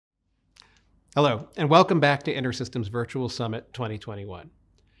Hello, and welcome back to InterSystems Virtual Summit 2021.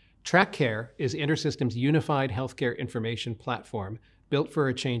 TrakCare is InterSystems' unified healthcare information platform built for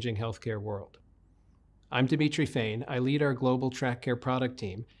a changing healthcare world. I'm Dimitri Fane. I lead our global TrakCare product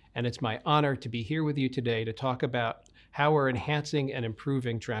team, and it's my honor to be here with you today to talk about how we're enhancing and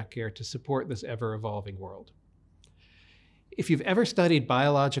improving TrakCare to support this ever-evolving world. If you've ever studied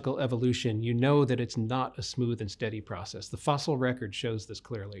biological evolution, you know that it's not a smooth and steady process. The fossil record shows this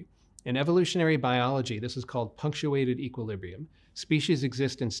clearly. In evolutionary biology, this is called punctuated equilibrium. Species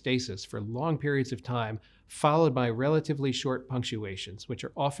exist in stasis for long periods of time, followed by relatively short punctuations, which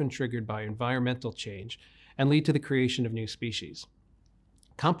are often triggered by environmental change and lead to the creation of new species.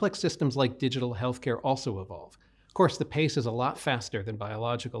 Complex systems like digital healthcare also evolve. Of course, the pace is a lot faster than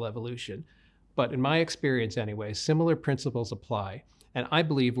biological evolution, but in my experience anyway, similar principles apply, and I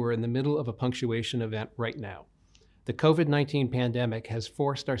believe we're in the middle of a punctuation event right now. The COVID-19 pandemic has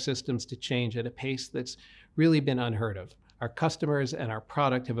forced our systems to change at a pace that's really been unheard of. Our customers and our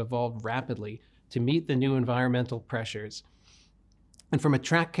product have evolved rapidly to meet the new environmental pressures. And from a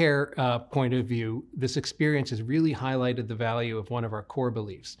TrakCare point of view, this experience has really highlighted the value of one of our core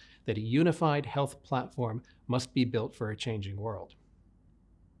beliefs, that a unified health platform must be built for a changing world.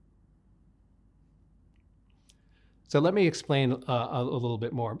 So let me explain a little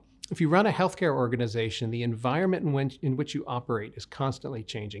bit more. If you run a healthcare organization, the environment in which you operate is constantly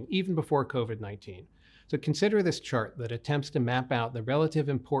changing, even before COVID-19. So consider this chart that attempts to map out the relative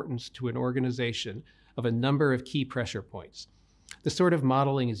importance to an organization of a number of key pressure points. This sort of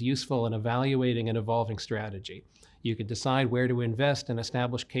modeling is useful in evaluating an evolving strategy. You can decide where to invest and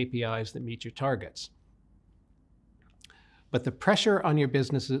establish KPIs that meet your targets. But the pressure on your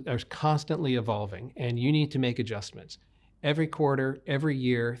businesses is constantly evolving, and you need to make adjustments. Every quarter, every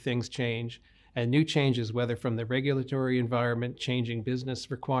year, things change, and new changes, whether from the regulatory environment, changing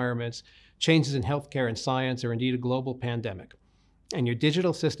business requirements, changes in healthcare and science, or indeed a global pandemic. And your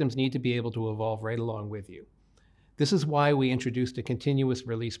digital systems need to be able to evolve right along with you. This is why we introduced a continuous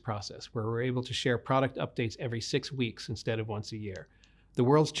release process, where we're able to share product updates every 6 weeks instead of once a year. The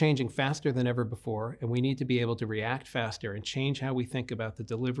world's changing faster than ever before, and we need to be able to react faster and change how we think about the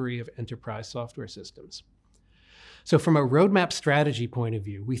delivery of enterprise software systems. So from a roadmap strategy point of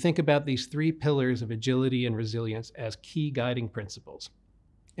view, we think about these 3 pillars of agility and resilience as key guiding principles.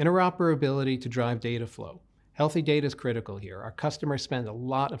 Interoperability to drive data flow. Healthy data is critical here. Our customers spend a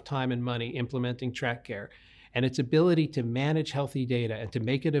lot of time and money implementing TrakCare, and its ability to manage healthy data and to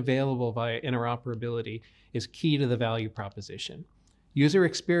make it available via interoperability is key to the value proposition. User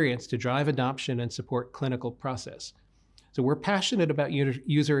experience to drive adoption and support clinical process. So we're passionate about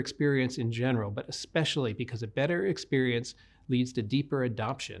user experience in general, but especially because a better experience leads to deeper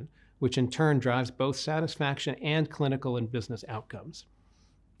adoption, which in turn drives both satisfaction and clinical and business outcomes.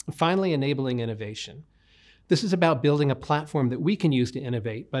 And finally, enabling innovation. This is about building a platform that we can use to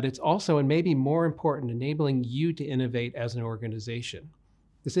innovate, but it's also, and maybe more important, enabling you to innovate as an organization.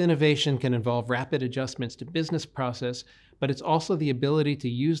 This innovation can involve rapid adjustments to business process, but it's also the ability to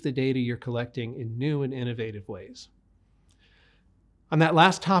use the data you're collecting in new and innovative ways. On that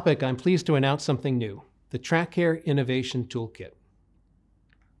last topic, I'm pleased to announce something new, the TrakCare Innovation Toolkit.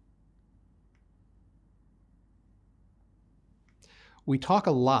 We talk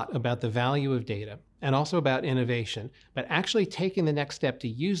a lot about the value of data and also about innovation, but actually taking the next step to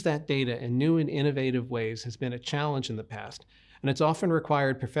use that data in new and innovative ways has been a challenge in the past, and it's often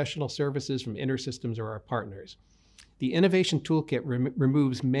required professional services from InterSystems or our partners. The Innovation Toolkit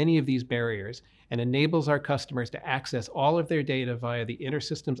removes many of these barriers and enables our customers to access all of their data via the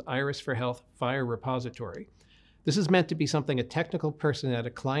InterSystems Iris for Health FHIR repository. This is meant to be something a technical person at a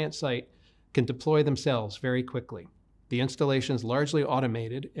client site can deploy themselves very quickly. The installation is largely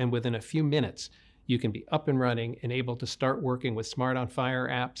automated, and within a few minutes, you can be up and running and able to start working with Smart on FHIR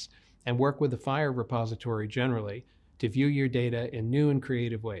apps and work with the FHIR repository generally to view your data in new and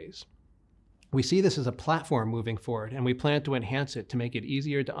creative ways. We see this as a platform moving forward, and we plan to enhance it to make it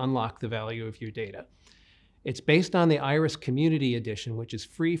easier to unlock the value of your data. It's based on the Iris Community Edition, which is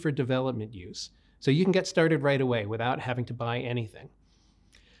free for development use, so you can get started right away without having to buy anything.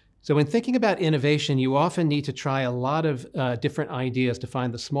 So when thinking about innovation, you often need to try a lot of different ideas to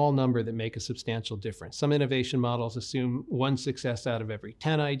find the small number that make a substantial difference. Some innovation models assume 1 success out of every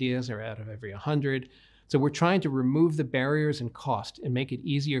 10 ideas or out of every 100. So we're trying to remove the barriers and cost and make it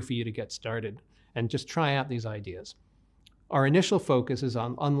easier for you to get started and just try out these ideas. Our initial focus is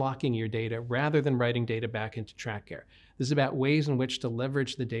on unlocking your data rather than writing data back into TrakCare. This is about ways in which to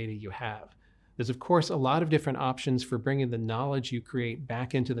leverage the data you have. There's of course a lot of different options for bringing the knowledge you create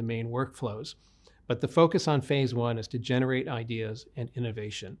back into the main workflows, but the focus on phase 1 is to generate ideas and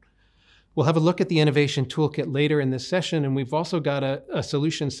innovation. We'll have a look at the innovation toolkit later in this session, and we've also got a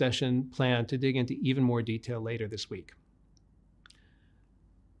solution session planned to dig into even more detail later this week.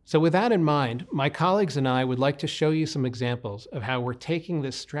 So with that in mind, my colleagues and I would like to show you some examples of how we're taking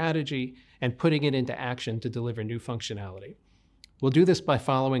this strategy and putting it into action to deliver new functionality. We'll do this by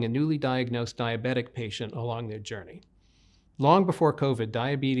following a newly diagnosed diabetic patient along their journey. Long before COVID,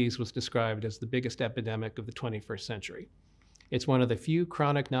 diabetes was described as the biggest epidemic of the 21st century. It's one of the few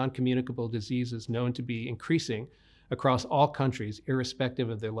chronic non-communicable diseases known to be increasing across all countries, irrespective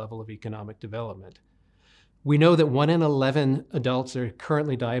of their level of economic development. We know that 1 in 11 adults are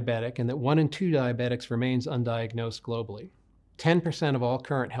currently diabetic and that 1 in 2 diabetics remains undiagnosed globally. 10% of all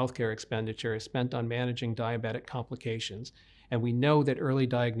current healthcare expenditure is spent on managing diabetic complications, and we know that early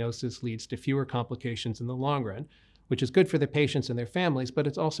diagnosis leads to fewer complications in the long run, which is good for the patients and their families, but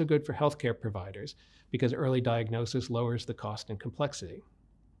it's also good for healthcare providers because early diagnosis lowers the cost and complexity.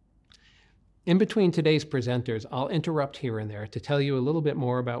 In between today's presenters, I'll interrupt here and there to tell you a little bit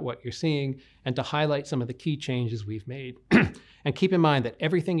more about what you're seeing and to highlight some of the key changes we've made. And keep in mind that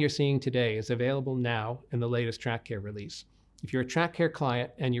everything you're seeing today is available now in the latest TrakCare release. If you're a TrakCare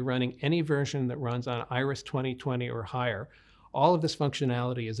client and you're running any version that runs on Iris 2020 or higher, all of this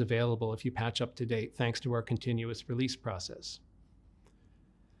functionality is available if you patch up to date thanks to our continuous release process.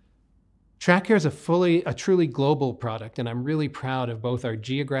 TrakCare is a truly global product, and I'm really proud of both our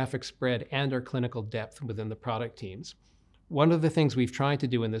geographic spread and our clinical depth within the product teams. One of the things we've tried to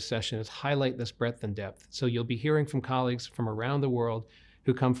do in this session is highlight this breadth and depth, so you'll be hearing from colleagues from around the world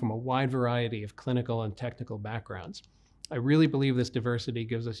who come from a wide variety of clinical and technical backgrounds. I really believe this diversity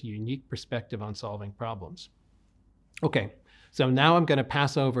gives us a unique perspective on solving problems. Okay, so now I'm going to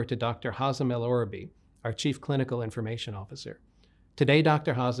pass over to Dr. Hazem El-Orabi, our Chief Clinical Information Officer. Today,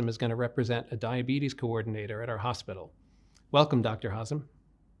 Dr. Hazem is going to represent a diabetes coordinator at our hospital. Welcome, Dr. Hazem.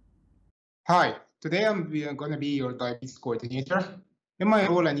 Hi, today I'm going to be your diabetes coordinator. In my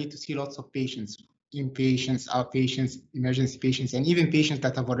role, I need to see lots of patients, inpatients, outpatients, emergency patients, and even patients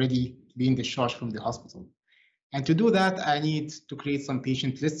that have already been discharged from the hospital. And to do that, I need to create some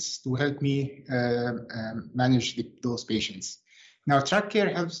patient lists to help me manage those patients. Now,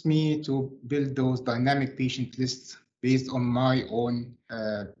 TrakCare helps me to build those dynamic patient lists based on my own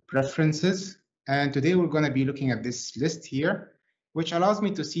preferences. And today we're going to be looking at this list here, which allows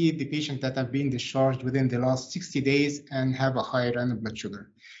me to see the patients that have been discharged within the last 60 days and have a high random blood sugar.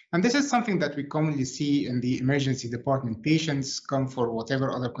 And this is something that we commonly see in the emergency department. Patients come for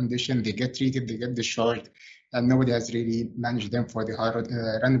whatever other condition, they get treated, they get discharged, and nobody has really managed them for the high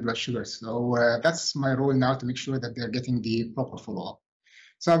random blood sugar. So that's my role now, to make sure that they're getting the proper follow-up.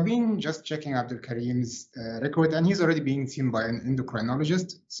 So I've been just checking Abdul Karim's record, and he's already being seen by an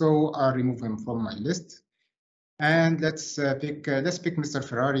endocrinologist. So I'll remove him from my list. And let's pick Mr.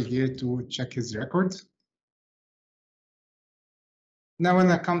 Ferrari here to check his record. Now, when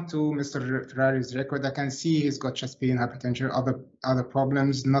I come to Mr. Ferrari's record, I can see he's got chest pain, hypertension, other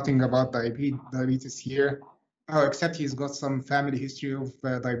problems. Nothing about diabetes here, except he's got some family history of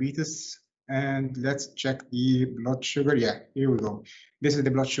diabetes. And let's check the blood sugar. Yeah, here we go. This is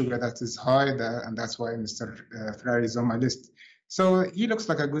the blood sugar that is high, and that's why Mr. Ferrari is on my list. So he looks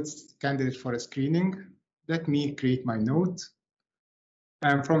like a good candidate for a screening. Let me create my note.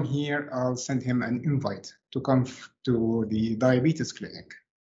 And from here, I'll send him an invite to come to the diabetes clinic.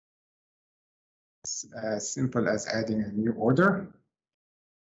 It's as simple as adding a new order.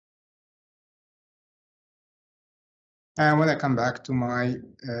 And when I come back to my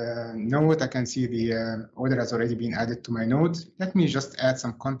note, I can see the order has already been added to my note. Let me just add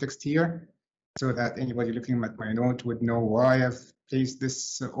some context here so that anybody looking at my note would know why I've placed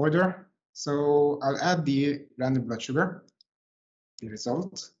this order. So I'll add the random blood sugar, the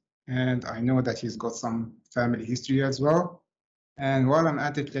result, and I know that he's got some family history as well. And while I'm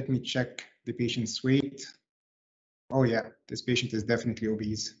at it, let me check the patient's weight. Oh yeah, this patient is definitely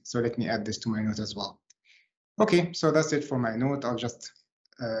obese. So let me add this to my note as well. Okay, so that's it for my note. I'll just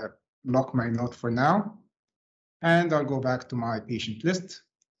lock my note for now, and I'll go back to my patient list.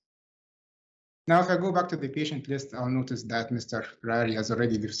 Now, if I go back to the patient list, I'll notice that Mr. Ferrari has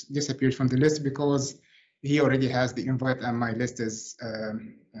already disappeared from the list because he already has the invite, and my list is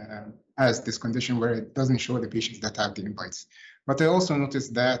has this condition where it doesn't show the patients that have the invites. But I also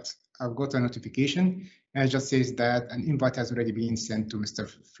noticed that I've got a notification, and it just says that an invite has already been sent to Mr.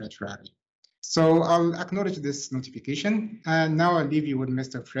 Fred Ferrari. So I'll acknowledge this notification, and now I'll leave you with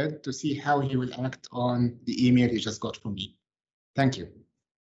Mr. Fred to see how he will act on the email he just got from me. Thank you.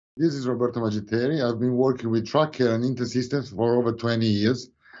 This is Roberto Maggitteri. I've been working with TrakCare and InterSystems for over 20 years.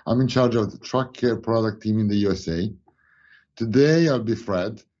 I'm in charge of the TrakCare product team in the USA. Today, I'll be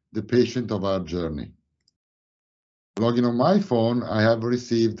Fred the patient of our journey. Logging on my phone, I have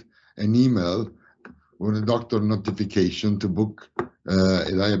received an email with a doctor notification to book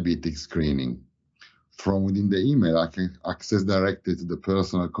a diabetic screening. From within the email, I can access directly to the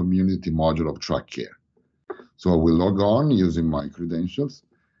personal community module of TrakCare. So I will log on using my credentials,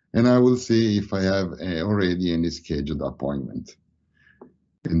 and I will see if I have already any scheduled appointment.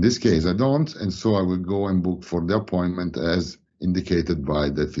 In this case, I don't, and so I will go and book for the appointment as indicated by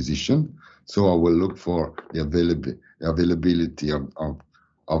the physician. So I will look for the availability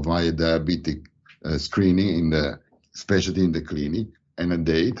of my diabetic screening especially in the clinic, and a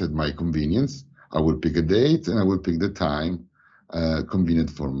date at my convenience. I will pick a date and I will pick the time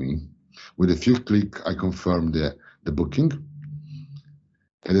convenient for me. With a few clicks, I confirm the booking.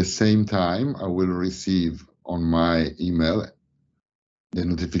 At the same time, I will receive on my email the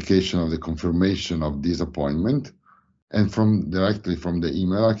notification of the confirmation of this appointment, and directly from the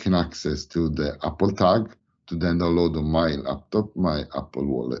email, I can access to the Apple tag to then download on my laptop my Apple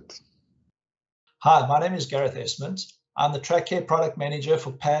Wallet. Hi, my name is Gareth Esmond. I'm the TrakCare Product Manager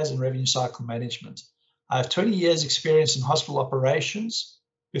for PAS and Revenue Cycle Management. I have 20 years experience in hospital operations.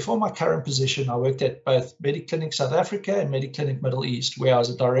 Before my current position, I worked at both Mediclinic South Africa and Mediclinic Middle East, where I was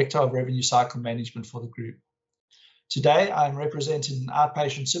a Director of Revenue Cycle Management for the group. Today, I'm representing an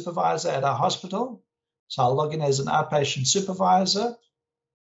outpatient supervisor at our hospital. So I'll log in as an outpatient supervisor,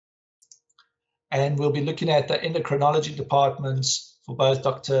 and we'll be looking at the endocrinology departments for both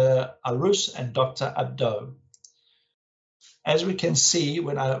Dr. Arous and Dr. Abdo. As we can see,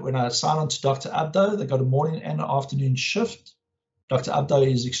 when I sign on to Dr. Abdo, they've got a morning and an afternoon shift. Dr. Abdo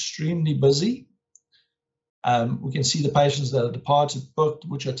is extremely busy. We can see the patients that are departed booked,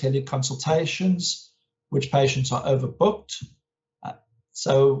 which are teleconsultations, which patients are overbooked.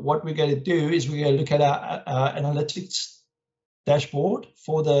 So what we're going to do is we're going to look at our analytics dashboard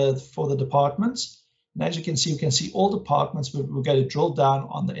for the departments. And as you can see, we can see all departments. We're going to drill down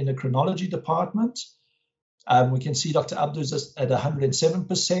on the endocrinology department. We can see Dr. Abdo is at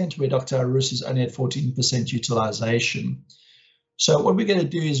 107%, where Dr. Arous is only at 14% utilization. So what we're going to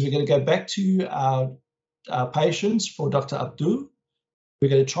do is we're going to go back to our patients for Dr. Abdo. We're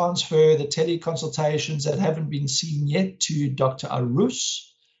going to transfer the teleconsultations that haven't been seen yet to Dr.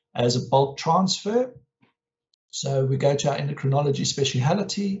 Arous as a bulk transfer. So we go to our endocrinology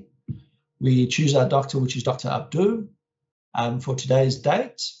speciality. We choose our doctor, which is Dr. Abdo. For today's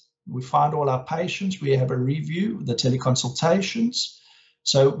date, we find all our patients. We have a review of the teleconsultations.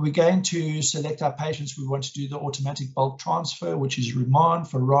 So we're going to select our patients. We want to do the automatic bulk transfer, which is Riemann,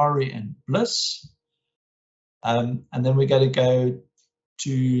 Ferrari, and Bliss. And then we're going to go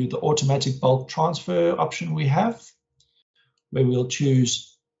to the automatic bulk transfer option we have, where we'll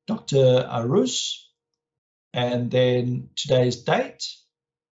choose Dr. Arous, and then today's date.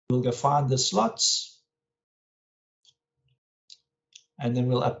 We'll go find the slots, and then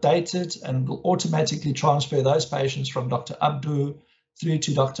we'll update it, and we'll automatically transfer those patients from Dr. Abdo through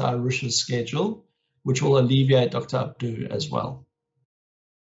to Dr. Arous's schedule, which will alleviate Dr. Abdo as well.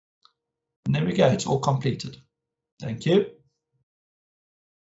 And there we go, it's all completed. Thank you.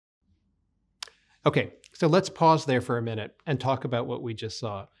 Okay, so let's pause there for a minute and talk about what we just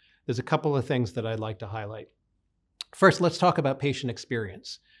saw. There's a couple of things that I'd like to highlight. First, let's talk about patient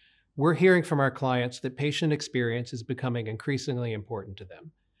experience. We're hearing from our clients that patient experience is becoming increasingly important to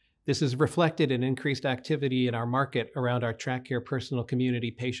them. This is reflected in increased activity in our market around our TrakCare Personal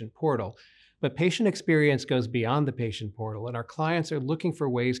Community Patient Portal. But patient experience goes beyond the patient portal, and our clients are looking for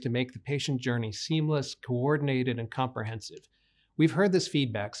ways to make the patient journey seamless, coordinated, and comprehensive. We've heard this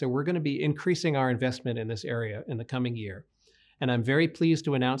feedback, so we're going to be increasing our investment in this area in the coming year. And I'm very pleased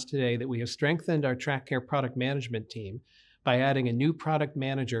to announce today that we have strengthened our TrakCare product management team by adding a new product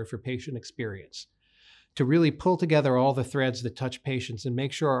manager for patient experience to really pull together all the threads that touch patients and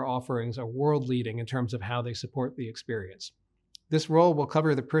make sure our offerings are world-leading in terms of how they support the experience. This role will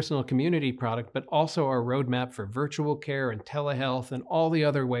cover the personal community product, but also our roadmap for virtual care and telehealth and all the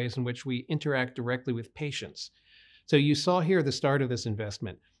other ways in which we interact directly with patients. So you saw here the start of this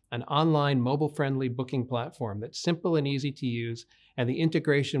investment, an online mobile-friendly booking platform that's simple and easy to use, and the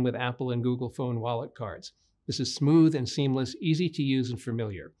integration with Apple and Google phone wallet cards. This is smooth and seamless, easy to use and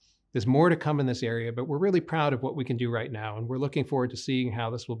familiar. There's more to come in this area, but we're really proud of what we can do right now, and we're looking forward to seeing how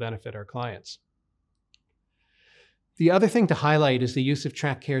this will benefit our clients. The other thing to highlight is the use of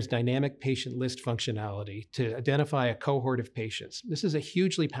TrakCare's dynamic patient list functionality to identify a cohort of patients. This is a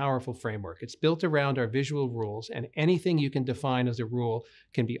hugely powerful framework. It's built around our visual rules, and anything you can define as a rule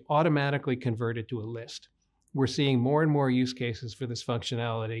can be automatically converted to a list. We're seeing more and more use cases for this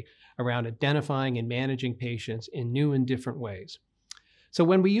functionality around identifying and managing patients in new and different ways. So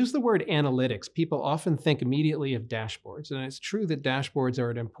when we use the word analytics, people often think immediately of dashboards. And it's true that dashboards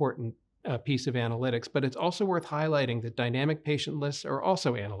are an important piece of analytics, but it's also worth highlighting that dynamic patient lists are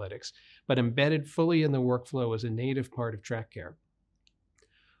also analytics, but embedded fully in the workflow as a native part of TrakCare.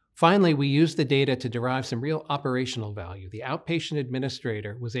 Finally, we used the data to derive some real operational value. The outpatient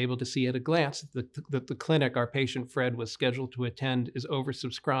administrator was able to see at a glance that the clinic our patient Fred was scheduled to attend is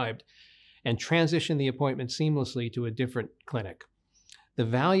oversubscribed and transition the appointment seamlessly to a different clinic. The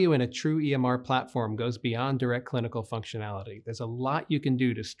value in a true EMR platform goes beyond direct clinical functionality. There's a lot you can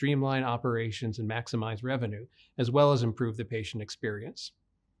do to streamline operations and maximize revenue, as well as improve the patient experience.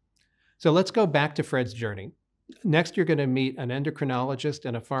 So let's go back to Fred's journey. Next, you're going to meet an endocrinologist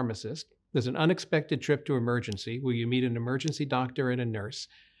and a pharmacist. There's an unexpected trip to emergency where you meet an emergency doctor and a nurse,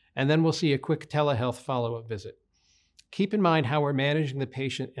 and then we'll see a quick telehealth follow-up visit. Keep in mind how we're managing the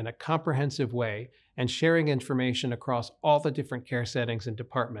patient in a comprehensive way and sharing information across all the different care settings and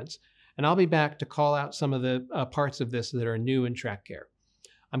departments. And I'll be back to call out some of the parts of this that are new in TrakCare.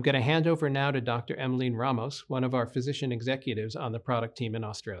 I'm going to hand over now to Dr. Emmeline Ramos, one of our physician executives on the product team in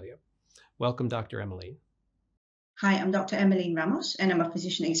Australia. Welcome, Dr. Emmeline. Hi, I'm Dr. Emmeline Ramos, and I'm a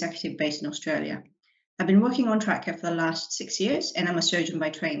physician executive based in Australia. I've been working on TrakCare for the last 6 years, and I'm a surgeon by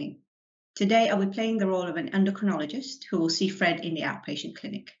training. Today, I'll be playing the role of an endocrinologist who will see Fred in the outpatient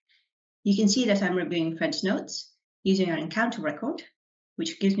clinic. You can see that I'm reviewing Fred's notes using our encounter record,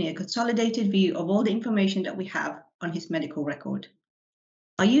 which gives me a consolidated view of all the information that we have on his medical record.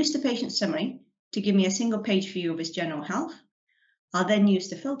 I'll use the patient summary to give me a single-page view of his general health. I'll then use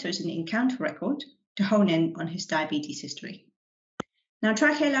the filters in the encounter record to hone in on his diabetes history. Now,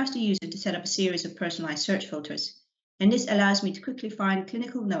 TrakCare allows the user to set up a series of personalized search filters, and this allows me to quickly find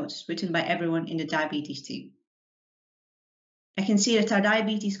clinical notes written by everyone in the diabetes team. I can see that our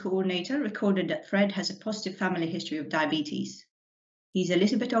diabetes coordinator recorded that Fred has a positive family history of diabetes. He's a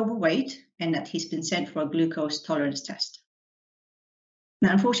little bit overweight and that he's been sent for a glucose tolerance test.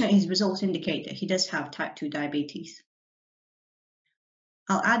 Now, unfortunately, his results indicate that he does have type 2 diabetes.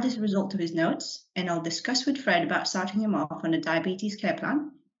 I'll add this result to his notes, and I'll discuss with Fred about starting him off on a diabetes care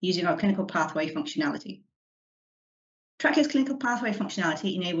plan using our clinical pathway functionality. TrakCare's clinical pathway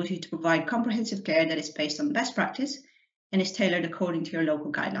functionality enables you to provide comprehensive care that is based on best practice and is tailored according to your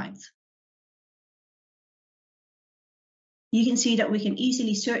local guidelines. You can see that we can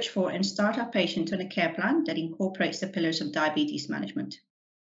easily search for and start our patient on a care plan that incorporates the pillars of diabetes management.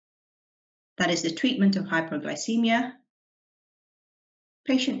 That is the treatment of hyperglycemia,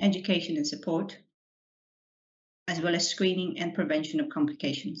 patient education and support, as well as screening and prevention of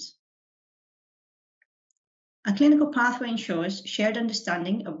complications. A clinical pathway ensures shared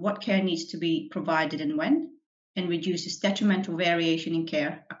understanding of what care needs to be provided and when, and reduces detrimental variation in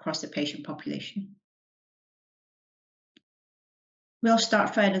care across the patient population. We'll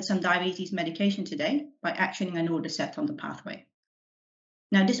start Fred on some diabetes medication today by actioning an order set on the pathway.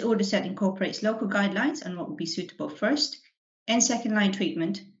 Now, this order set incorporates local guidelines on what would be suitable first and second-line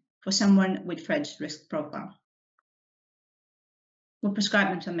treatment for someone with Fred's risk profile. We'll prescribe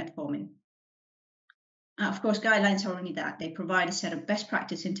them some metformin. Of course, guidelines are only that. They provide a set of best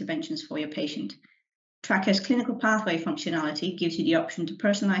practice interventions for your patient. TrakCare's clinical pathway functionality gives you the option to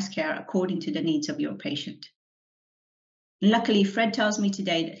personalize care according to the needs of your patient. Luckily, Fred tells me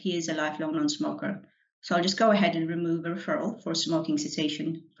today that he is a lifelong non-smoker, so I'll just go ahead and remove a referral for smoking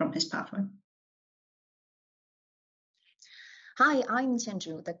cessation from his pathway. Hi, I'm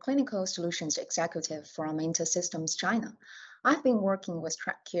Tianzhu, the Clinical Solutions Executive from InterSystems China. I've been working with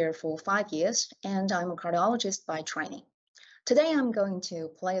TrakCare for 5 years, and I'm a cardiologist by training. Today, I'm going to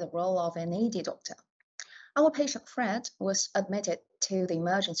play the role of an ED doctor. Our patient Fred was admitted to the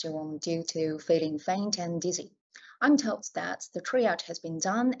emergency room due to feeling faint and dizzy. I'm told that the triage has been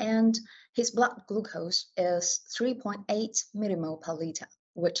done and his blood glucose is 3.8 millimole per liter,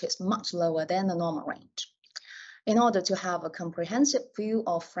 which is much lower than the normal range. In order to have a comprehensive view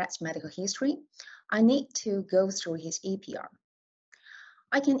of Fred's medical history, I need to go through his EPR.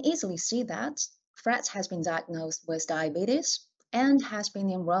 I can easily see that Fred has been diagnosed with diabetes and has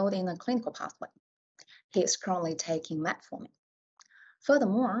been enrolled in a clinical pathway. He is currently taking metformin.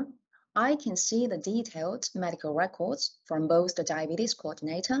 Furthermore, I can see the detailed medical records from both the diabetes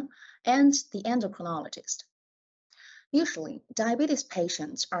coordinator and the endocrinologist. Usually, diabetes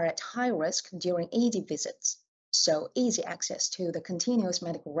patients are at high risk during ED visits, so easy access to the continuous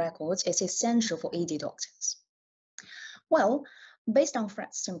medical records is essential for ED doctors. Well, based on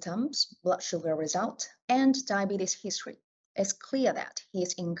Fred's symptoms, blood sugar result, and diabetes history, it's clear that he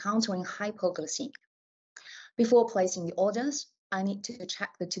is encountering hypoglycemia. Before placing the orders, I need to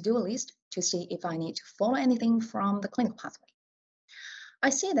check the to-do list to see if I need to follow anything from the clinical pathway. I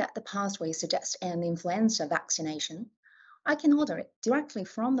see that the pathway suggests an influenza vaccination. I can order it directly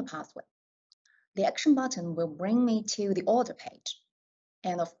from the pathway. The action button will bring me to the order page.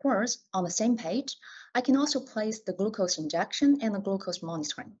 And of course, on the same page, I can also place the glucose injection and the glucose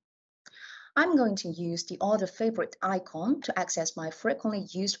monitoring. I'm going to use the order favorite icon to access my frequently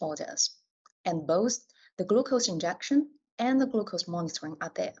used orders. And both the glucose injection and the glucose monitoring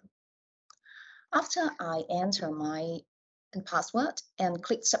are there. After I enter my password and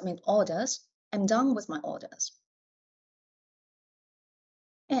click Submit Orders, I'm done with my orders.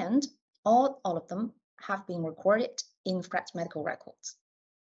 And all of them have been recorded in Fred's medical records.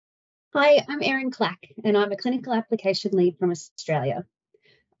 Hi, I'm Erin Clack, and I'm a clinical application lead from Australia.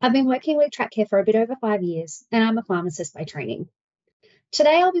 I've been working with TrakCare for a bit over 5 years, and I'm a pharmacist by training.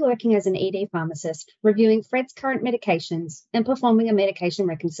 Today, I'll be working as an ED pharmacist, reviewing Fred's current medications and performing a medication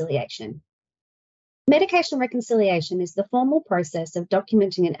reconciliation. Medication reconciliation is the formal process of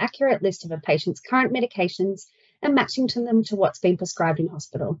documenting an accurate list of a patient's current medications and matching them to what's been prescribed in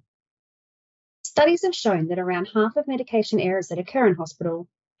hospital. Studies have shown that around half of medication errors that occur in hospital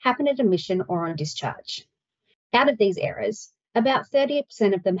happen at admission or on discharge. Out of these errors, about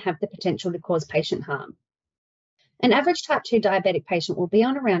 30% of them have the potential to cause patient harm. An average type 2 diabetic patient will be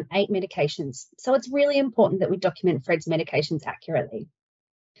on around 8 medications, so it's really important that we document Fred's medications accurately.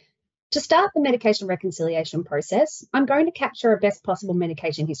 To start the medication reconciliation process, I'm going to capture a best possible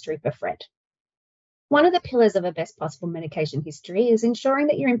medication history for Fred. One of the pillars of a best possible medication history is ensuring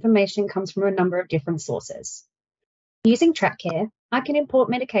that your information comes from a number of different sources. Using TrakCare, I can import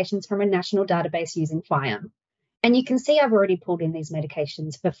medications from a national database using Fane, and you can see I've already pulled in these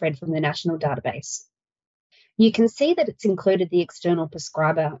medications for Fred from the national database. You can see that it's included the external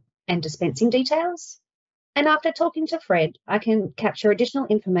prescriber and dispensing details. And after talking to Fred, I can capture additional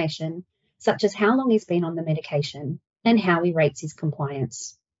information, such as how long he's been on the medication and how he rates his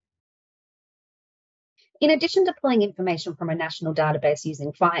compliance. In addition to pulling information from a national database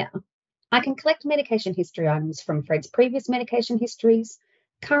using Fane, I can collect medication history items from Fred's previous medication histories,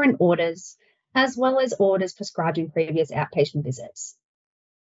 current orders, as well as orders prescribed in previous outpatient visits.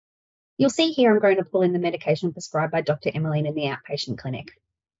 You'll see here I'm going to pull in the medication prescribed by Dr. Emmeline in the outpatient clinic.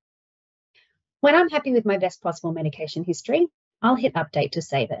 When I'm happy with my best possible medication history, I'll hit Update to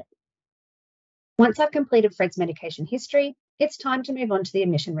save it. Once I've completed Fred's medication history, it's time to move on to the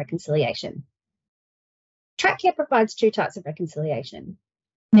admission reconciliation. TrakCare provides 2 types of reconciliation: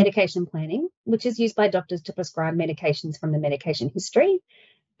 medication planning, which is used by doctors to prescribe medications from the medication history,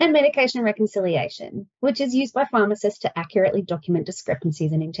 and medication reconciliation, which is used by pharmacists to accurately document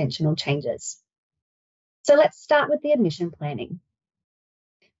discrepancies and intentional changes. So let's start with the admission planning.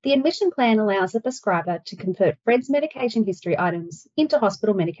 The admission plan allows the prescriber to convert Fred's medication history items into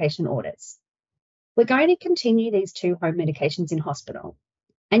hospital medication orders. We're going to continue these 2 home medications in hospital,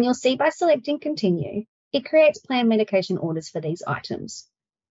 and you'll see by selecting Continue, it creates planned medication orders for these items.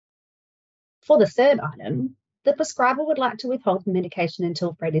 For the 3rd item, the prescriber would like to withhold the medication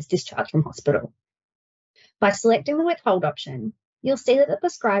until Fred is discharged from hospital. By selecting the withhold option, you'll see that the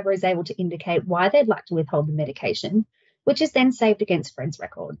prescriber is able to indicate why they'd like to withhold the medication, which is then saved against Fred's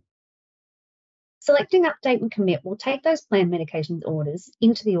record. Selecting Update and Commit will take those planned medications orders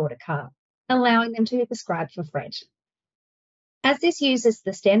into the order cart, allowing them to be prescribed for Fred. As this uses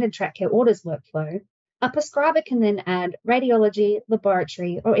the standard TrakCare orders workflow, a prescriber can then add radiology,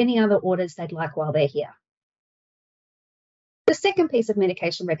 laboratory, or any other orders they'd like while they're here. The second piece of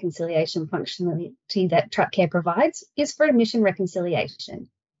medication reconciliation functionality that TrakCare provides is for admission reconciliation.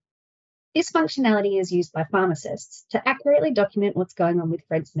 This functionality is used by pharmacists to accurately document what's going on with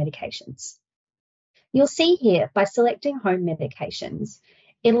Fred's medications. You'll see here, by selecting home medications,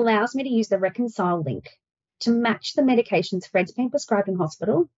 it allows me to use the Reconcile link to match the medications Fred's been prescribed in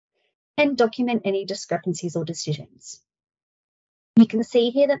hospital and document any discrepancies or decisions. You can see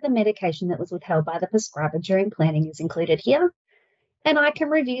here that the medication that was withheld by the prescriber during planning is included here, and I can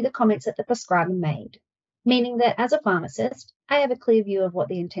review the comments that the prescriber made, meaning that as a pharmacist, I have a clear view of what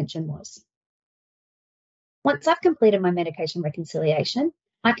the intention was. Once I've completed my medication reconciliation,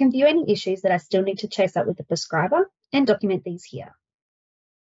 I can view any issues that I still need to chase up with the prescriber and document these here.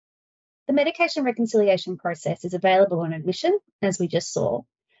 The medication reconciliation process is available on admission, as we just saw,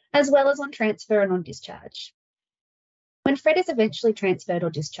 as well as on transfer and on discharge. When Fred is eventually transferred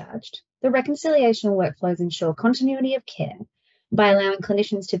or discharged, the reconciliation workflows ensure continuity of care by allowing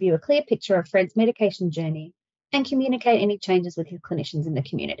clinicians to view a clear picture of Fred's medication journey and communicate any changes with his clinicians in the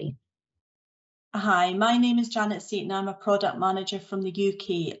community. Hi, my name is Janet Seaton. I'm a product manager from the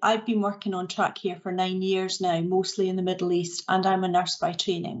UK. I've been working on TrakCare for 9 years now, mostly in the Middle East, and I'm a nurse by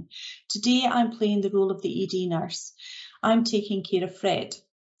training. Today, I'm playing the role of the ED nurse. I'm taking care of Fred.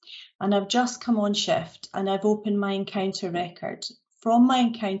 And I've just come on shift and I've opened my encounter record. From my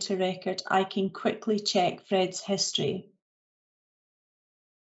encounter record, I can quickly check Fred's history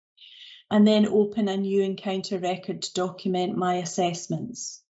and then open a new encounter record to document my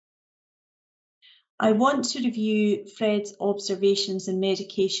assessments. I want to review Fred's observations and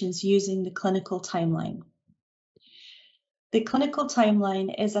medications using the clinical timeline. The clinical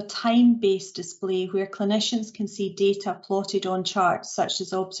timeline is a time-based display where clinicians can see data plotted on charts such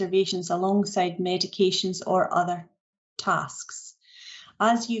as observations alongside medications or other tasks.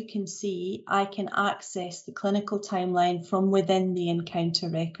 As you can see, I can access the clinical timeline from within the encounter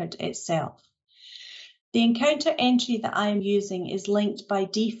record itself. The encounter entry that I am using is linked by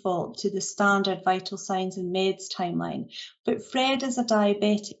default to the standard vital signs and meds timeline, but Fred is a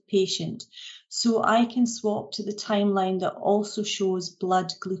diabetic patient, so I can swap to the timeline that also shows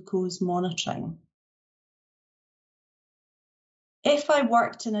blood glucose monitoring. If I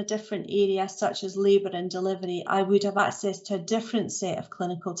worked in a different area such as labour and delivery, I would have access to a different set of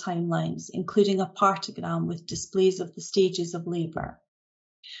clinical timelines, including a partogram with displays of the stages of labour.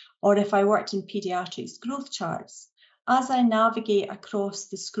 Or if I worked in paediatrics growth charts, as I navigate across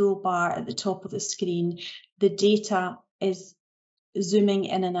the scroll bar at the top of the screen, the data is zooming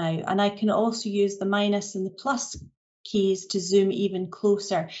in and out. And I can also use the minus and the plus keys to zoom even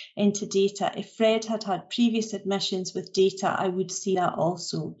closer into data. If Fred had had previous admissions with data, I would see that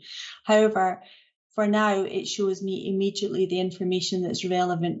also. However, for now, it shows me immediately the information that's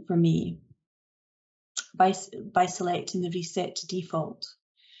relevant for me by selecting the reset to default.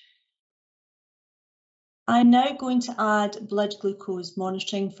 I'm now going to add blood glucose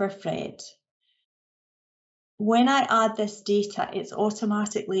monitoring for Fred. When I add this data, it's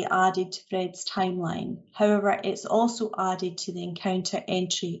automatically added to Fred's timeline. However, it's also added to the encounter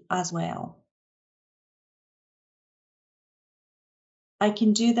entry as well. I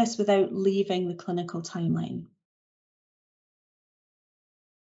can do this without leaving the clinical timeline.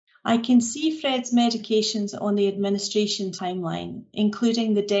 I can see Fred's medications on the administration timeline,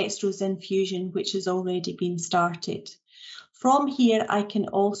 including the dextrose infusion, which has already been started. From here, I can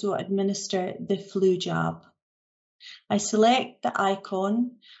also administer the flu jab. I select the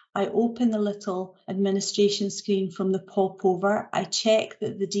icon, I open the little administration screen from the popover, I check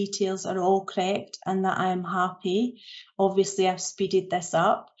that the details are all correct and that I am happy. Obviously, I've speeded this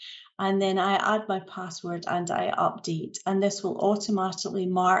up. And then I add my password and I update, and this will automatically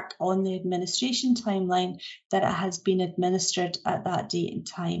mark on the administration timeline that it has been administered at that date and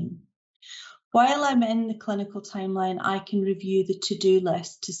time. While I'm in the clinical timeline, I can review the to-do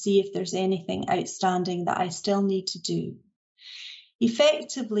list to see if there's anything outstanding that I still need to do.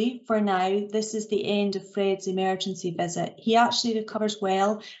 Effectively, for now, this is the end of Fred's emergency visit. He actually recovers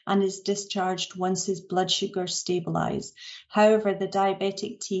well and is discharged once his blood sugars stabilise. However, the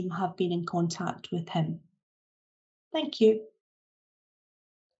diabetic team have been in contact with him. Thank you.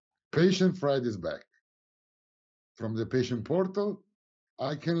 Patient Fred is back. From the patient portal,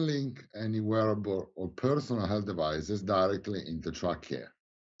 I can link any wearable or personal health devices directly into TrakCare.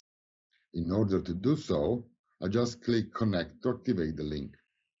 In order to do so, I just click Connect to activate the link.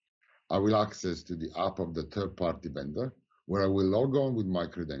 I will access to the app of the third-party vendor, where I will log on with my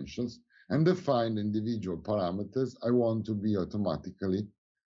credentials and define the individual parameters I want to be automatically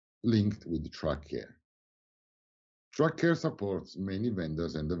linked with TrakCare. TrakCare supports many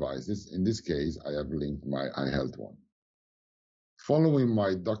vendors and devices. In this case, I have linked my iHealth one. Following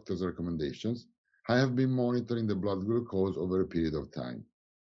my doctor's recommendations, I have been monitoring the blood glucose over a period of time.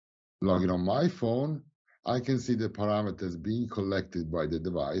 Logging on my phone, I can see the parameters being collected by the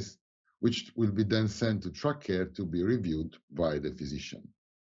device, which will be then sent to TrakCare to be reviewed by the physician.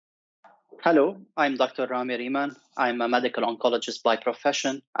 Hello, I'm Dr. Rami Riemann. I'm a medical oncologist by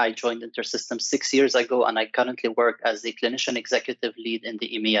profession. I joined InterSystems 6 years ago, and I currently work as the clinician executive lead in the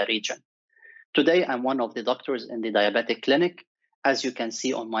EMEA region. Today, I'm one of the doctors in the diabetic clinic. As you can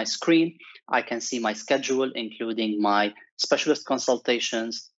see on my screen, I can see my schedule, including my specialist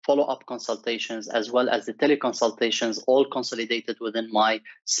consultations, follow-up consultations, as well as the teleconsultations, all consolidated within my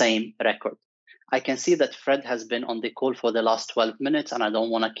same record. I can see that Fred has been on the call for the last 12 minutes, and I don't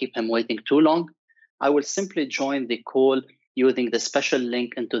want to keep him waiting too long. I will simply join the call using the special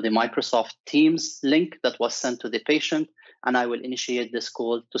link into the Microsoft Teams link that was sent to the patient, and I will initiate this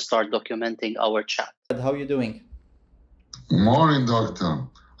call to start documenting our chat. How are you doing? Morning, doctor.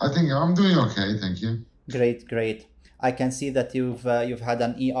 I think I'm doing okay, thank you. Great, great. I can see that you've had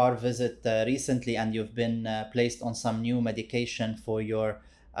an ER visit recently, and you've been placed on some new medication for your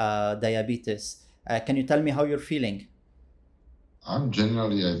diabetes. Can you tell me how you're feeling? I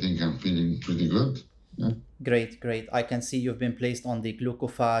think I'm feeling pretty good. Yeah. Great, great. I can see you've been placed on the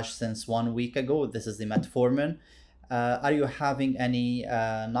glucophage since 1 week ago. This is the metformin. Are you having any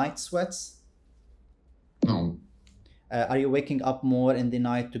night sweats? No, Are you waking up more in the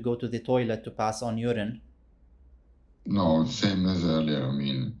night to go to the toilet to pass on urine? no, same as earlier. I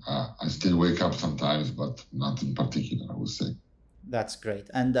mean, I still wake up sometimes, but not in particular, I would say. That's great.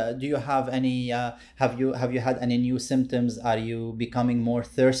 And do you have any, have you had any new symptoms? Are you becoming more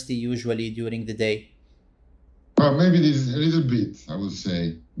thirsty usually during the day? Well, maybe this is a little bit, I would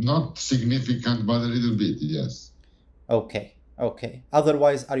say. Not significant, but a little bit, yes. Okay, okay.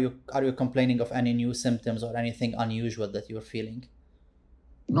 Otherwise, are you complaining of any new symptoms or anything unusual that you're feeling?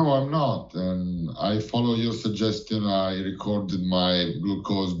 No, I'm not. And I follow your suggestion. I recorded my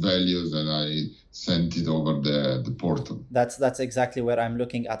glucose values and I sent it over the portal. That's exactly where I'm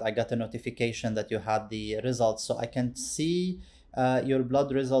looking at. I got a notification that you had the results, so I can see your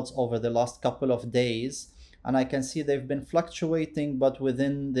blood results over the last couple of days, and I can see they've been fluctuating, but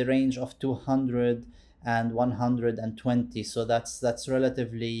within the range of 200 and 120. So that's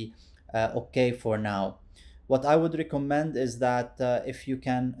relatively okay for now. What I would recommend is that if you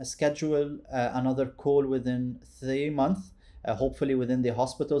can schedule another call within 3 months, hopefully within the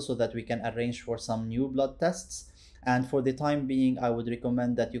hospital, so that we can arrange for some new blood tests. And for the time being, I would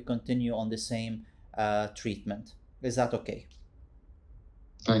recommend that you continue on the same treatment. Is that okay?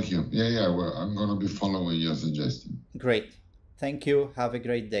 Thank you. Yeah, well, I'm going to be following your suggestion. Great. Thank you. Have a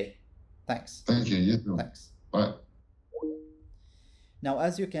great day. Thanks. Thank you. You too. Thanks. Bye. Now,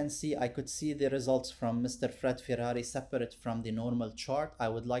 as you can see, I could see the results from Mr. Fred Ferrari separate from the normal chart. I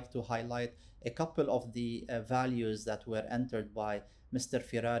would like to highlight a couple of the values that were entered by Mr.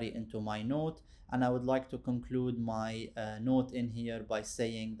 Ferrari into my note. And I would like to conclude my note in here by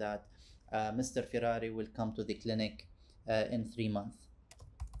saying that Mr. Ferrari will come to the clinic in 3 months.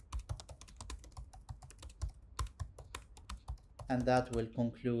 And that will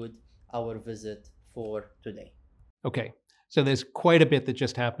conclude our visit for today. Okay, so there's quite a bit that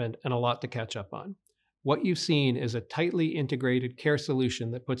just happened and a lot to catch up on. What you've seen is a tightly integrated care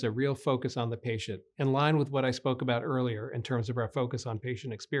solution that puts a real focus on the patient, in line with what I spoke about earlier in terms of our focus on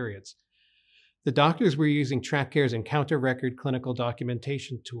patient experience. The doctors were using TrakCare's Encounter Record clinical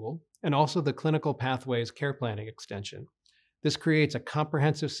documentation tool and also the Clinical Pathways care planning extension. This creates a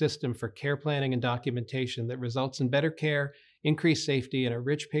comprehensive system for care planning and documentation that results in better care, increased safety, and a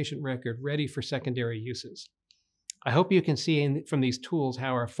rich patient record ready for secondary uses. I hope you can see from these tools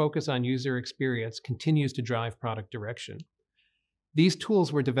how our focus on user experience continues to drive product direction. These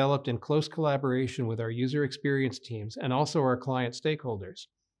tools were developed in close collaboration with our user experience teams and also our client stakeholders.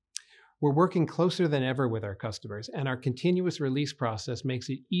 We're working closer than ever with our customers, and our continuous release process makes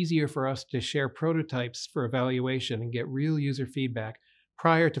it easier for us to share prototypes for evaluation and get real user feedback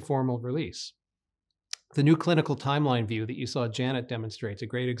prior to formal release. The new clinical timeline view that you saw Janet demonstrates a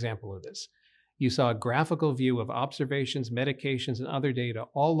great example of this. You saw a graphical view of observations, medications, and other data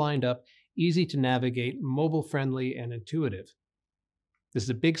all lined up, easy to navigate, mobile-friendly, and intuitive. This is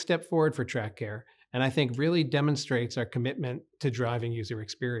a big step forward for TrakCare, and I think really demonstrates our commitment to driving user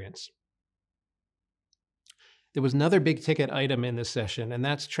experience. There was another big ticket item in this session, and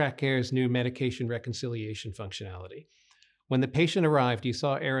that's TrakCare's new medication reconciliation functionality. When the patient arrived, you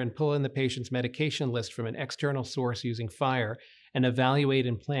saw Aaron pull in the patient's medication list from an external source using Fire and evaluate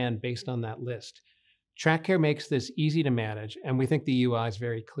and plan based on that list. TrakCare makes this easy to manage, and we think the UI is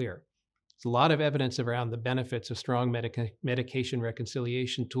very clear. There's a lot of evidence around the benefits of strong medication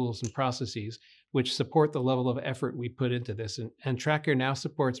reconciliation tools and processes, which support the level of effort we put into this, and TrakCare now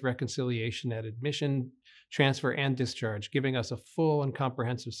supports reconciliation at admission, transfer, and discharge, giving us a full and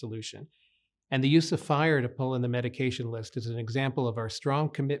comprehensive solution. And the use of Fire to pull in the medication list is an example of our strong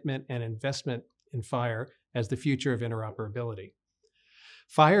commitment and investment in Fire as the future of interoperability.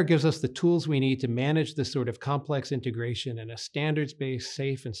 Fire gives us the tools we need to manage this sort of complex integration in a standards-based,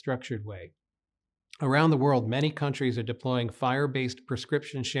 safe, and structured way. Around the world, many countries are deploying Fire-based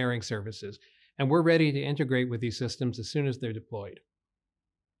prescription sharing services, and we're ready to integrate with these systems as soon as they're deployed.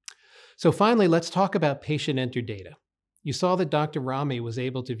 So finally, let's talk about patient-entered data. You saw that Dr. Rami was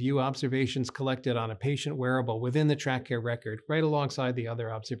able to view observations collected on a patient wearable within the TrakCare record, right alongside the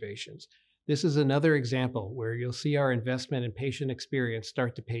other observations. This is another example where you'll see our investment in patient experience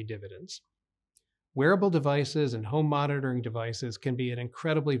start to pay dividends. Wearable devices and home monitoring devices can be an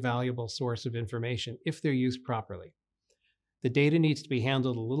incredibly valuable source of information if they're used properly. The data needs to be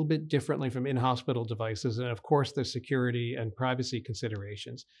handled a little bit differently from in-hospital devices, and of course there's security and privacy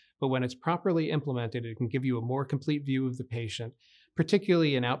considerations. But when it's properly implemented, it can give you a more complete view of the patient,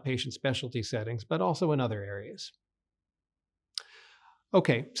 particularly in outpatient specialty settings, but also in other areas.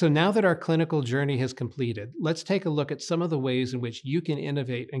 Okay, so now that our clinical journey has completed, let's take a look at some of the ways in which you can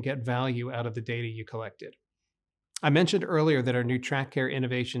innovate and get value out of the data you collected. I mentioned earlier that our new TrakCare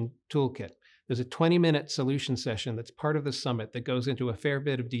Innovation Toolkit. There's a 20-minute solution session that's part of the summit that goes into a fair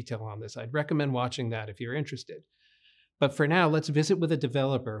bit of detail on this. I'd recommend watching that if you're interested. But for now, let's visit with a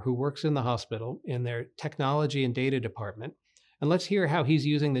developer who works in the hospital in their technology and data department, and let's hear how he's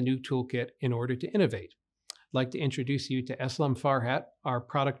using the new toolkit in order to innovate. I'd like to introduce you to Eslam Farhat, our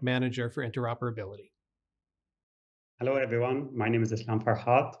product manager for interoperability. Hello, everyone. My name is Eslam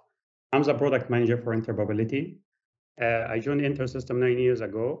Farhat. I'm the product manager for interoperability. I joined InterSystems 9 years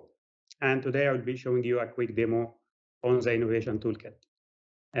ago, and today I will be showing you a quick demo on the Innovation Toolkit.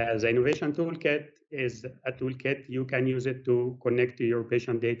 The Innovation Toolkit is a toolkit. You can use it to connect to your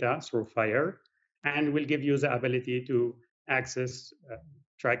patient data through FHIR, and will give you the ability to access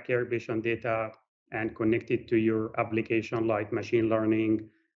TrakCare patient data and connect it to your application like machine learning,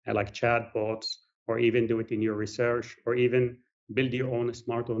 like chatbots, or even do it in your research, or even build your own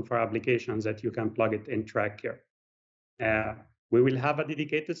smartphone for applications that you can plug it in TrakCare. We will have a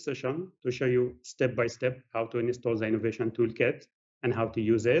dedicated session to show you step by step how to install the Innovation Toolkit and how to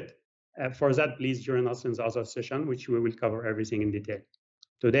use it. For that, please join us in the other session, which we will cover everything in detail.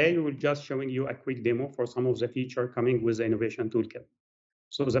 Today, we will just showing you a quick demo for some of the features coming with the Innovation Toolkit.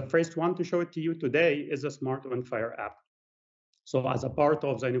 So the first one to show it to you today is the Smart on FHIR app. So as a part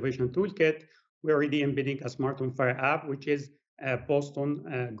of the Innovation Toolkit, we're already embedding a Smart on FHIR app, which is a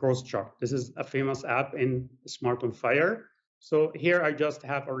Boston growth chart. This is a famous app in Smart on FHIR. So here I just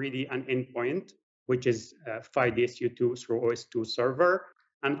have already an endpoint, which is FIDSU2 through OS2 server.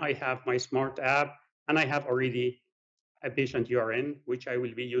 And I have my Smart app, and I have already a patient URN, which I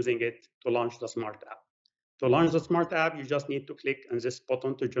will be using it to launch the Smart app. To launch the Smart app, you just need to click on this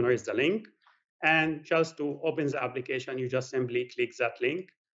button to generate the link. And just to open the application, you just simply click that link,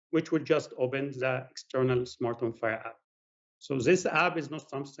 which will just open the external Smart on FHIR app. So this app is not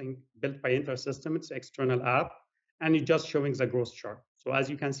something built by InterSystems, it's an external app, and it's just showing the growth chart. So as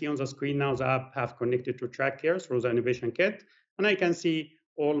you can see on the screen now, the app have connected to TrakCare through the Innovation Kit, and I can see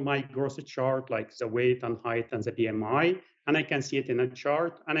all my growth chart, like the weight and height and the BMI, and I can see it in a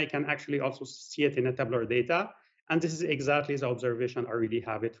chart, and I can actually also see it in a tabular data. And this is exactly the observation I already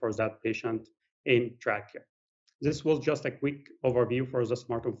have it for that patient in TrakCare. This was just a quick overview for the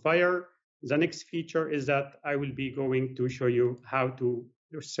Smart on FHIR. The next feature is that I will be going to show you how to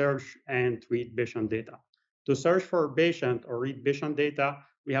search and read patient data. To search for patient or read patient data,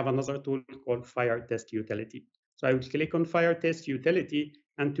 we have another tool called FHIR Test Utility. So I will click on FHIR Test Utility,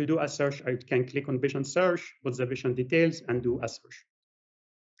 and to do a search, I can click on patient search, put the patient details, and do a search.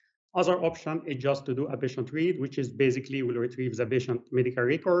 Other option is just to do a patient read, which is basically will retrieve the patient medical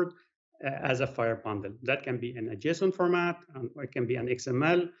record as a FHIR bundle. That can be in a JSON format, or it can be an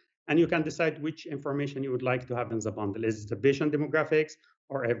XML, and you can decide which information you would like to have in the bundle. Is it the patient demographics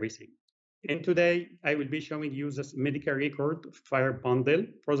or everything? And today, I will be showing you this medical record FHIR bundle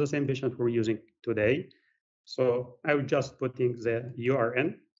for the same patient we're using today. So I will just put in the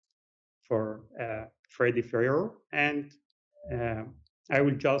URN for Freddie Ferrer, and I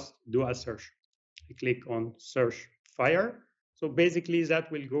will just do a search. I click on search FHIR. So basically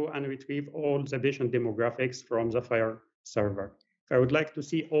that will go and retrieve all the patient demographics from the FHIR server. If I would like to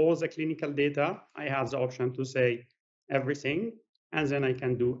see all the clinical data, I have the option to say everything, and then I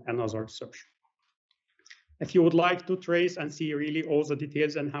can do another search. If you would like to trace and see really all the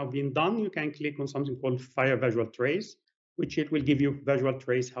details and how been done, you can click on something called FHIR Visual Trace, which it will give you visual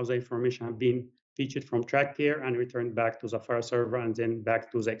trace how the information have been featured from TrakCare and returned back to the FHIR server and then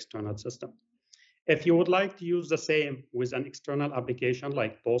back to the external system. If you would like to use the same with an external application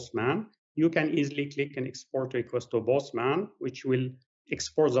like Postman, you can easily click and export request to Postman, which will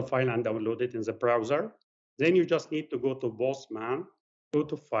export the file and download it in the browser. Then you just need to go to Postman, go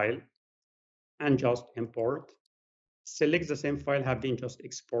to File, and just import. Select the same file have been just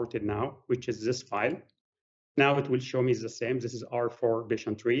exported now, which is this file. Now it will show me the same. This is R4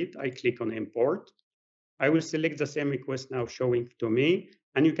 patient read. I click on import. I will select the same request now showing to me,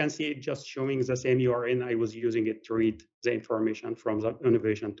 and you can see it just showing the same URN I was using it to read the information from the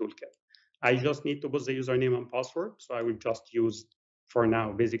Innovation Toolkit. I just need to put the username and password, so I will just use, for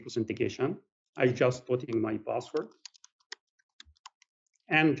now, basic authentication. I just put in my password,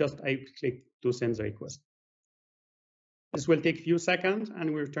 and just I click to send the request. This will take a few seconds, and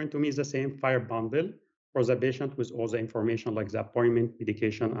will return to me the same FHIR bundle for the patient with all the information like the appointment,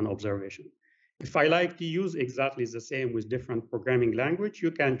 medication, and observation. If I like to use exactly the same with different programming language, you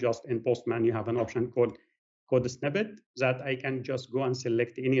can just in Postman, you have an option called code snippet that I can just go and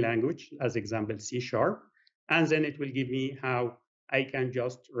select any language, as example, C#, and then it will give me how I can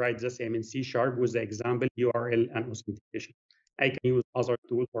just write the same in C# with the example URL and authentication. I can use other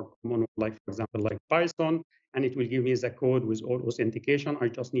tools for common, like for example, like Python, and it will give me the code with all authentication. I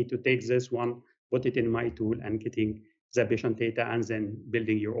just need to take this one, put it in my tool, and getting the patient data, and then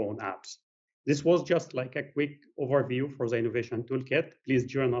building your own apps. This was just like a quick overview for the innovation toolkit. Please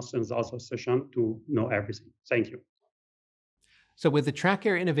join us in the other session to know everything. Thank you. So with the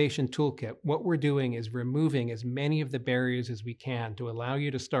TrakCare Innovation Toolkit, what we're doing is removing as many of the barriers as we can to allow you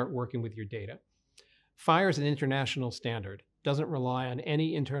to start working with your data. FHIR is an international standard, doesn't rely on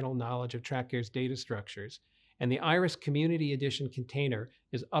any internal knowledge of TrakCare's data structures, and the IRIS Community Edition container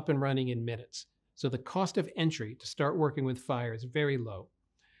is up and running in minutes. So the cost of entry to start working with FHIR is very low.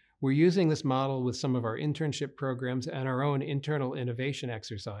 We're using this model with some of our internship programs and our own internal innovation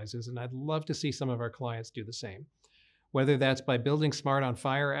exercises, and I'd love to see some of our clients do the same. Whether that's by building smart on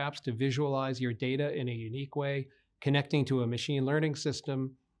FHIR apps to visualize your data in a unique way, connecting to a machine learning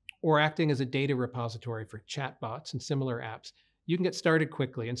system, or acting as a data repository for chatbots and similar apps, you can get started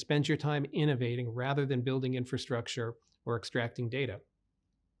quickly and spend your time innovating rather than building infrastructure or extracting data.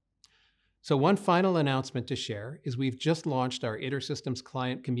 So one final announcement to share is we've just launched our InterSystems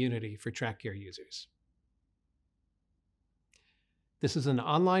client community for TrakCare users. This is an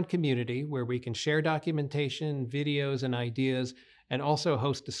online community where we can share documentation, videos, and ideas, and also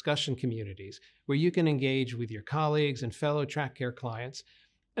host discussion communities where you can engage with your colleagues and fellow TrakCare clients,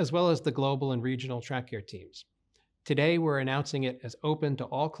 as well as the global and regional TrakCare teams. Today, we're announcing it as open to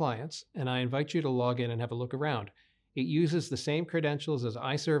all clients, and I invite you to log in and have a look around. It uses the same credentials as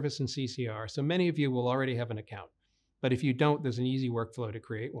iService and CCR, so many of you will already have an account. But if you don't, there's an easy workflow to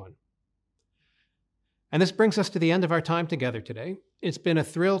create one. And this brings us to the end of our time together today. It's been a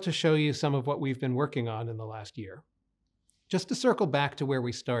thrill to show you some of what we've been working on in the last year. Just to circle back to where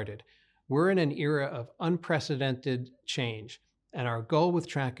we started, we're in an era of unprecedented change, and our goal with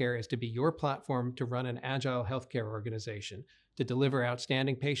TrakCare is to be your platform to run an agile healthcare organization, to deliver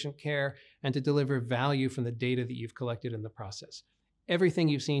outstanding patient care, and to deliver value from the data that you've collected in the process. Everything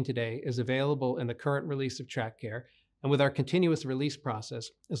you've seen today is available in the current release of TrakCare, and with our continuous release process,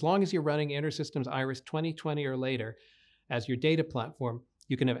 as long as you're running InterSystems IRIS 2020 or later as your data platform,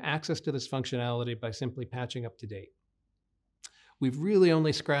 you can have access to this functionality by simply patching up to date. We've really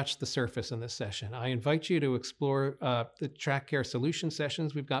only scratched the surface in this session. I invite you to explore the TrakCare solution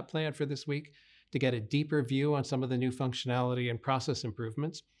sessions we've got planned for this week to get a deeper view on some of the new functionality and process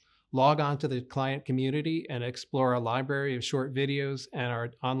improvements. Log on to the client community and explore our library of short videos and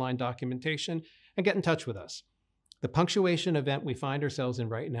our online documentation, and get in touch with us. The punctuation event we find ourselves in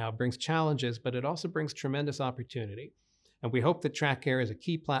right now brings challenges, but it also brings tremendous opportunity. And we hope that TrakCare is a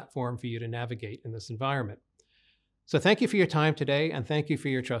key platform for you to navigate in this environment. So thank you for your time today, and thank you for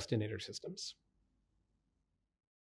your trust in InterSystems.